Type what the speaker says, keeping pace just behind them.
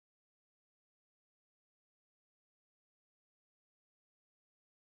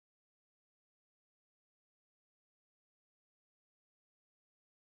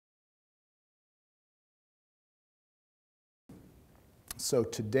So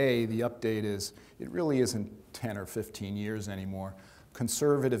today, the update is, it really isn't 10 or 15 years anymore.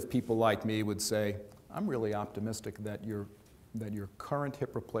 Conservative people like me would say, I'm really optimistic that your current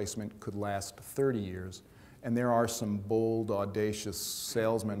hip replacement could last 30 years. And there are some bold, audacious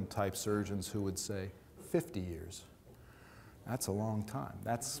salesman-type surgeons who would say 50 years. That's a long time.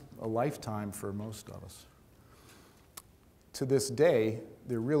 That's a lifetime for most of us. To this day,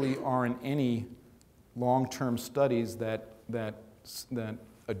 there really aren't any long-term studies that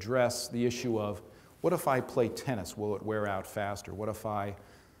address the issue of, what if I play tennis? Will it wear out faster? What if I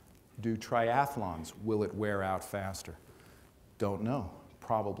do triathlons? Will it wear out faster? Don't know.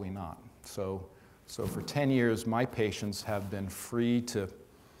 Probably not. So for 10 years, my patients have been free to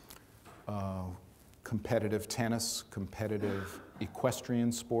competitive tennis, competitive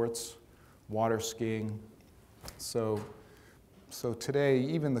equestrian sports, water skiing. So today,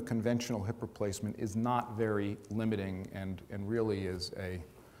 even the conventional hip replacement is not very limiting and really is a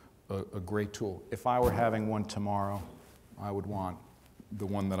great tool. If I were having one tomorrow, I would want the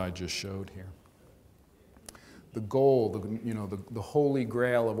one that I just showed here. The goal, the holy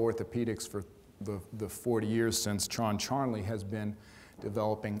grail of orthopedics for the 40 years since Sean Charnley has been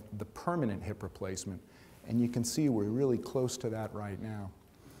developing the permanent hip replacement. And you can see we're really close to that right now.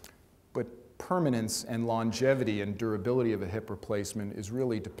 But permanence and longevity and durability of a hip replacement is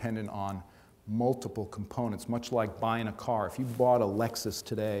really dependent on multiple components, much like buying a car. If you bought a Lexus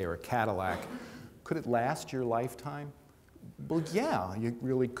today or a Cadillac, could it last your lifetime? Well, yeah, you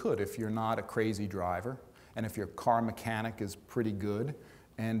really could if you're not a crazy driver, and if your car mechanic is pretty good,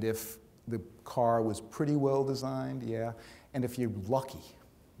 and if the car was pretty well designed, yeah, and if you're lucky,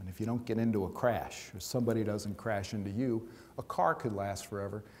 and if you don't get into a crash, or somebody doesn't crash into you, a car could last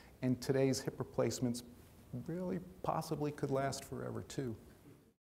forever. And today's hip replacements really possibly could last forever too.